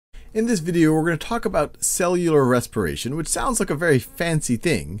In this video, we're going to talk about cellular respiration, which sounds like a very fancy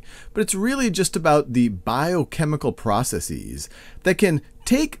thing, but it's really just about the biochemical processes that can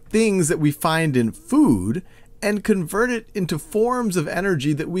take things that we find in food and convert it into forms of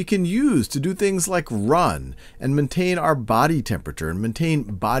energy that we can use to do things like run and maintain our body temperature and maintain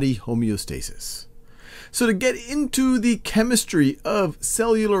body homeostasis. So to get into the chemistry of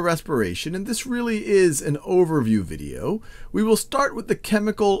cellular respiration, and this really is an overview video, we will start with the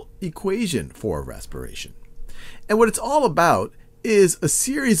chemical equation for respiration. And what it's all about is a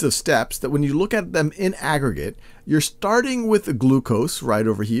series of steps that when you look at them in aggregate, you're starting with glucose right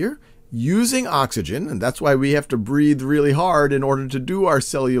over here, using oxygen, and that's why we have to breathe really hard in order to do our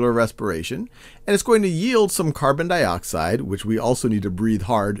cellular respiration. And it's going to yield some carbon dioxide, which we also need to breathe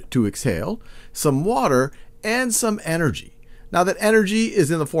hard to exhale, some water, and some energy. Now that energy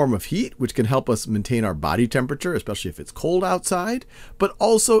is in the form of heat, which can help us maintain our body temperature, especially if it's cold outside, but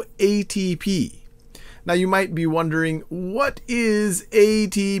also ATP. Now you might be wondering, what is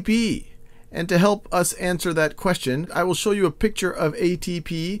ATP? And to help us answer that question, I will show you a picture of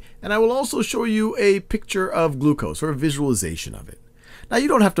ATP, and I will also show you a picture of glucose, or a visualization of it. Now, you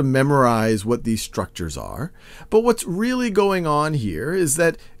don't have to memorize what these structures are, but what's really going on here is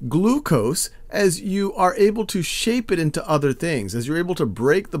that glucose, as you are able to shape it into other things, as you're able to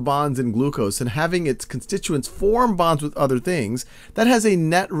break the bonds in glucose and having its constituents form bonds with other things, that has a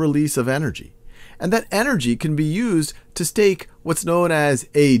net release of energy. And that energy can be used to take what's known as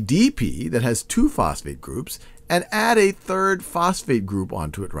ADP, that has two phosphate groups, and add a third phosphate group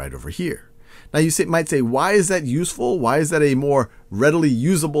onto it right over here. Now you might say, why is that useful? Why is that a more readily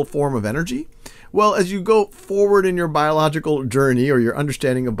usable form of energy? Well, as you go forward in your biological journey or your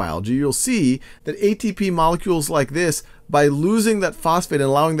understanding of biology, you'll see that ATP molecules like this, by losing that phosphate and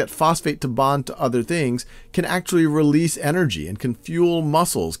allowing that phosphate to bond to other things, can actually release energy and can fuel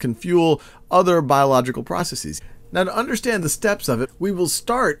muscles, can fuel other biological processes. Now, to understand the steps of it, we will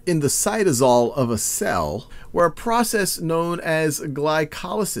start in the cytosol of a cell, where a process known as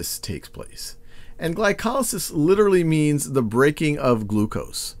glycolysis takes place. And glycolysis literally means the breaking of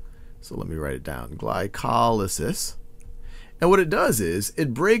glucose. So let me write it down, glycolysis. And what it does is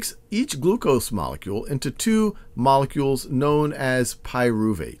it breaks each glucose molecule into two molecules known as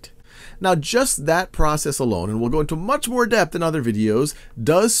pyruvate. Now, just that process alone, and we'll go into much more depth in other videos,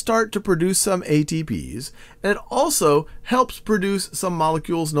 does start to produce some ATPs, and it also helps produce some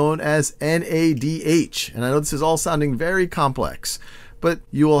molecules known as NADH. And I know this is all sounding very complex, but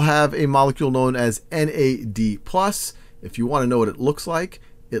you will have a molecule known as NAD+. If you want to know what it looks like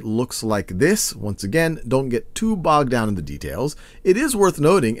this. Once again, don't get too bogged down in the details. It is worth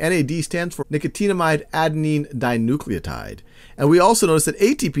noting NAD stands for nicotinamide adenine dinucleotide. And we also notice that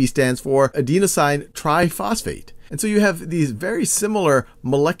ATP stands for adenosine triphosphate. And so you have these very similar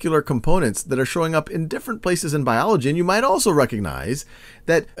molecular components that are showing up in different places in biology. And you might also recognize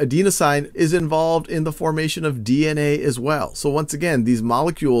that adenosine is involved in the formation of DNA as well. So once again, these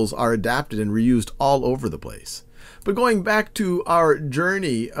molecules are adapted and reused all over the place. But going back to our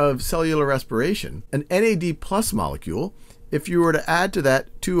journey of cellular respiration, an NAD+ molecule, if you were to add to that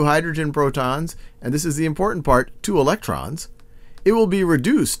 2 hydrogen protons, and this is the important part, 2 electrons, it will be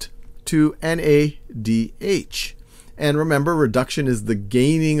reduced to NADH. And remember, reduction is the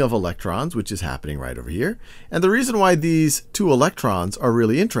gaining of electrons, which is happening right over here. And the reason why these 2 electrons are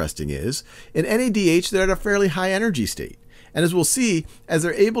really interesting is, in NADH, they're at a fairly high energy state. And as we'll see, as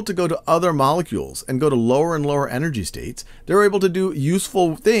they're able to go to other molecules and go to lower and lower energy states, they're able to do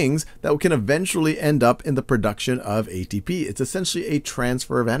useful things that can eventually end up in the production of ATP. It's essentially a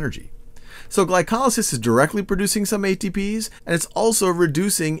transfer of energy. So glycolysis is directly producing some ATPs, and it's also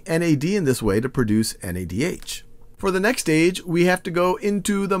reducing NAD in this way to produce NADH. For the next stage, we have to go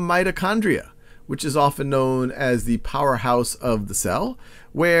into the mitochondria, which is often known as the powerhouse of the cell,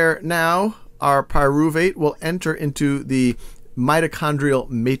 where now our pyruvate will enter into the mitochondrial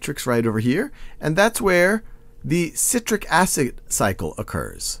matrix right over here, and that's where the citric acid cycle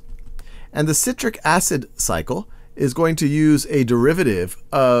occurs. And the citric acid cycle is going to use a derivative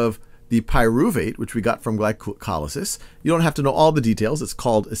of the pyruvate, which we got from glycolysis. You don't have to know all the details. It's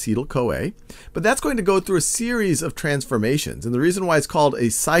called acetyl-CoA. But that's going to go through a series of transformations. And the reason why it's called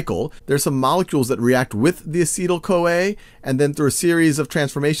a cycle, there's some molecules that react with the acetyl-CoA and then through a series of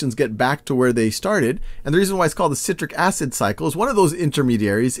transformations get back to where they started. And the reason why it's called the citric acid cycle is one of those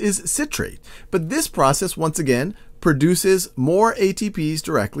intermediaries is citrate. But this process, once again, produces more ATPs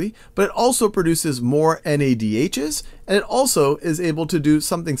directly, but it also produces more NADHs, and it also is able to do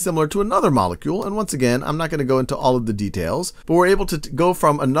something similar to another molecule. And once again, I'm not going to go into all of the details, but we're able to go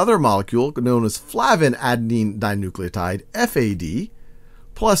from another molecule known as flavin adenine dinucleotide, FAD,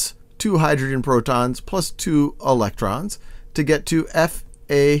 plus 2 hydrogen protons plus 2 electrons to get to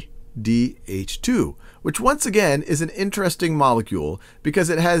FADH2, which once again is an interesting molecule because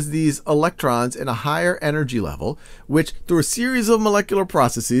it has these electrons in a higher energy level, which through a series of molecular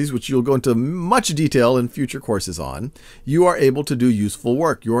processes, which you'll go into much detail in future courses on, you are able to do useful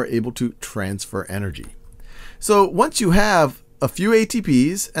work. You are able to transfer energy. So once you have a few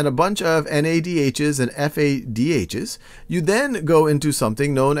ATPs and a bunch of NADHs and FADHs, you then go into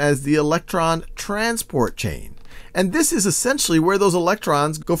something known as the electron transport chain. And this is essentially where those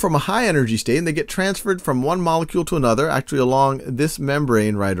electrons go from a high energy state and they get transferred from one molecule to another, actually along this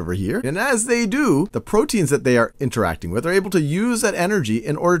membrane right over here. And as they do, the proteins that they are interacting with are able to use that energy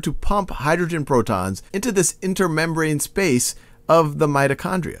in order to pump hydrogen protons into this intermembrane space of the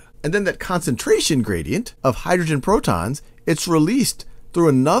mitochondria. And then that concentration gradient of hydrogen protons, it's released through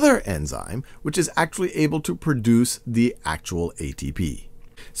another enzyme, which is actually able to produce the actual ATP.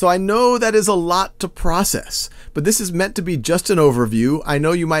 So I know that is a lot to process, but this is meant to be just an overview. I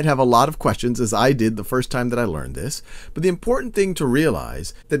know you might have a lot of questions, as I did the first time that I learned this, but the important thing to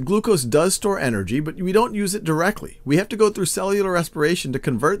realize that glucose does store energy, but we don't use it directly. We have to go through cellular respiration to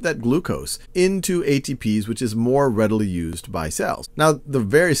convert that glucose into ATPs, which is more readily used by cells. Now, the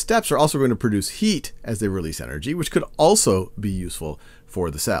various steps are also going to produce heat as they release energy, which could also be useful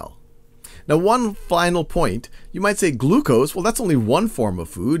for the cell. Now, one final point, you might say glucose, well, that's only one form of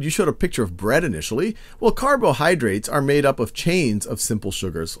food. You showed a picture of bread initially. Well, carbohydrates are made up of chains of simple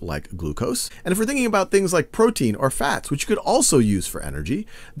sugars like glucose. And if we're thinking about things like protein or fats, which you could also use for energy,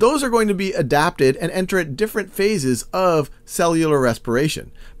 those are going to be adapted and enter at different phases of cellular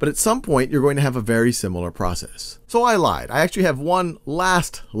respiration. But at some point, you're going to have a very similar process. So I lied. I actually have one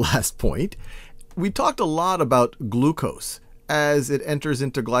last point. We talked a lot about glucose as it enters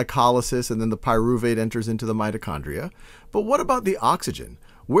into glycolysis and then the pyruvate enters into the mitochondria. But what about the oxygen?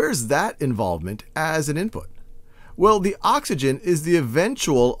 Where's that involvement as an input? Well, the oxygen is the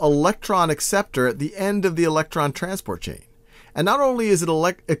eventual electron acceptor at the end of the electron transport chain. And not only is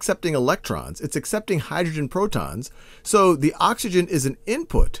it accepting electrons, it's accepting hydrogen protons. So the oxygen is an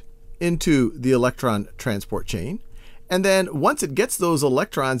input into the electron transport chain. And then once it gets those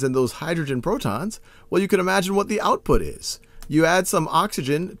electrons and those hydrogen protons, well, you can imagine what the output is. You add some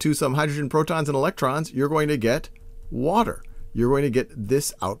oxygen to some hydrogen protons and electrons, you're going to get water. You're going to get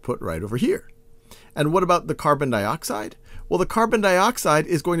this output right over here. And what about the carbon dioxide? Well, the carbon dioxide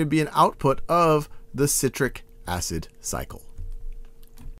is going to be an output of the citric acid cycle.